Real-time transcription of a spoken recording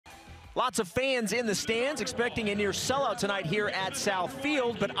Lots of fans in the stands expecting a near sellout tonight here at South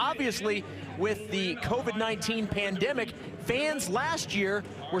Field, but obviously with the COVID-19 pandemic, fans last year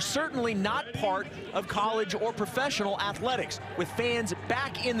were certainly not part of college or professional athletics. With fans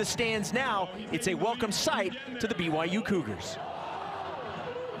back in the stands now, it's a welcome sight to the BYU Cougars.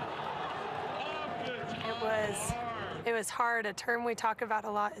 It was hard. A term we talk about a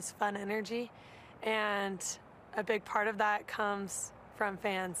lot is fun energy, and a big part of that comes from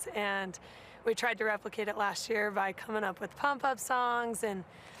fans, and we tried to replicate it last year by coming up with pump-up songs, and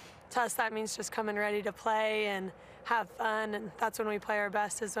to us that means just coming ready to play and have fun, and that's when we play our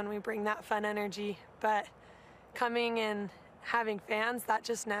best, is when we bring that fun energy. But coming and having fans, that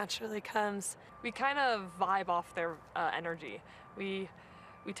just naturally comes. We kind of vibe off their energy. We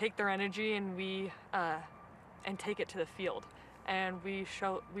take their energy and we take it to the field, and we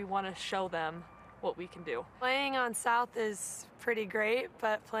want to show them what we can do. Playing on South is pretty great,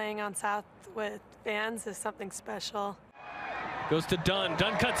 but playing on South with fans is something special. Goes to Dunn.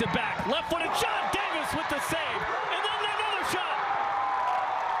 Dunn cuts it back. Left-footed shot. Davis with the save. And then another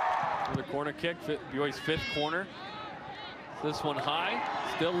shot. Another corner kick. BYU's fifth corner. This one high.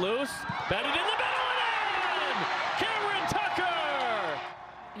 Still loose. Batted in the middle and in! Cameron Tucker!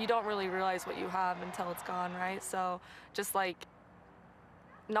 You don't really realize what you have until it's gone, right? So just like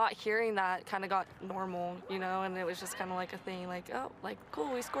not hearing that kind of got normal, you know, and it was just kind of like a thing, like, oh, like,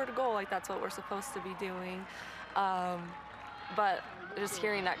 cool, we scored a goal, like that's what we're supposed to be doing. But just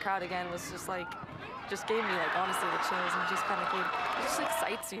hearing that crowd again was just like, just gave me like honestly the chills, and just kind of it just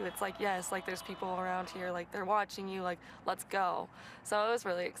excites you. It's like, yes, like there's people around here, like they're watching you, like let's go. So it was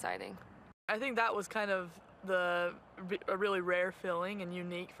really exciting. I think that was kind of a really rare feeling and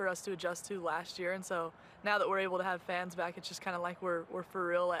unique for us to adjust to last year, and so now that we're able to have fans back, it's just kind of like we're for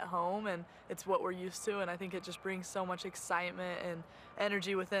real at home, and it's what we're used to, and I think it just brings so much excitement and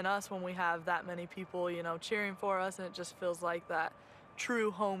energy within us when we have that many people, you know, cheering for us, and it just feels like that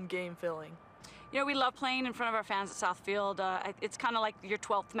true home game feeling. You know, we love playing in front of our fans at South Field. It's kind of like your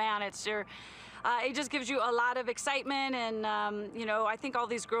 12th man. It's your it just gives you a lot of excitement, and you know, I think all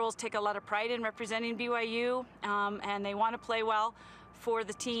these girls take a lot of pride in representing BYU, and they want to play well for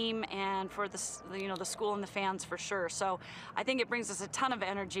the team and for the, you know, the school and the fans for sure. So I think it brings us a ton of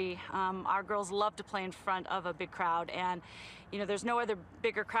energy. Our girls love to play in front of a big crowd, and you know, there's no other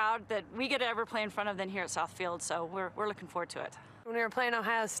bigger crowd that we get to ever play in front of than here at South Field. So we're looking forward to it. When we were playing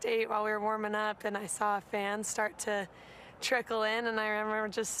Ohio State, while we were warming up, and I saw fans start to trickle in, and I remember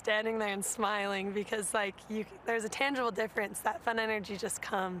just standing there and smiling, because like there's a tangible difference. That fun energy just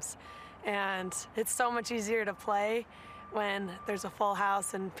comes, and it's so much easier to play when there's a full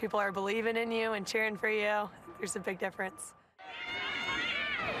house and people are believing in you and cheering for you. There's a big difference.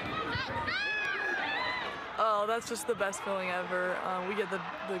 Oh, that's just the best feeling ever. We get the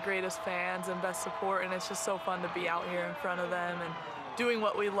greatest fans and best support, and it's just so fun to be out here in front of them and doing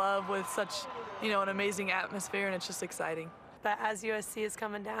what we love with such, you know, an amazing atmosphere, and it's just exciting. But as USC is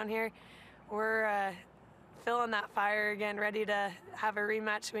coming down here, we're feeling that fire again, ready to have a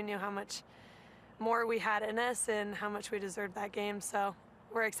rematch. We knew how much more we had in us and how much we deserved that game, so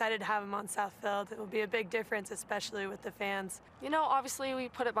we're excited to have them on South Field. It will be a big difference, especially with the fans. You know, obviously we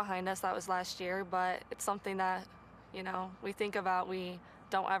put it behind us. That was last year, but it's something that, you know, we think about. We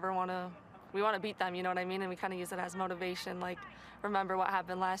don't ever want to, we want to beat them, you know what I mean? And we kind of use it as motivation, like, remember what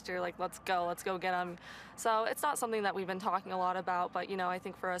happened last year, like, let's go get them. So it's not something that we've been talking a lot about, but, you know, I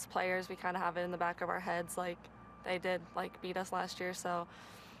think for us players, we kind of have it in the back of our heads, like, they did, like, beat us last year, so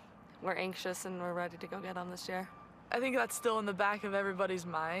we're anxious and we're ready to go get them this year. I think that's still in the back of everybody's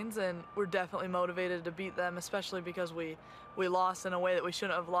minds, and we're definitely motivated to beat them, especially because we lost in a way that we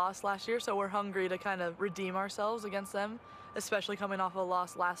shouldn't have lost last year, so we're hungry to kind of redeem ourselves against them, especially coming off a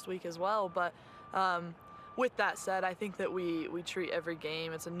loss last week as well. But with that said, I think that we treat every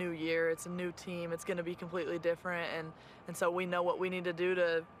game, it's a new year, it's a new team, it's going to be completely different, and so we know what we need to do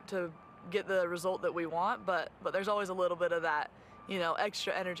to get the result that we want, but there's always a little bit of that, you know,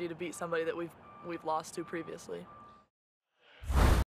 extra energy to beat somebody that we've lost to previously.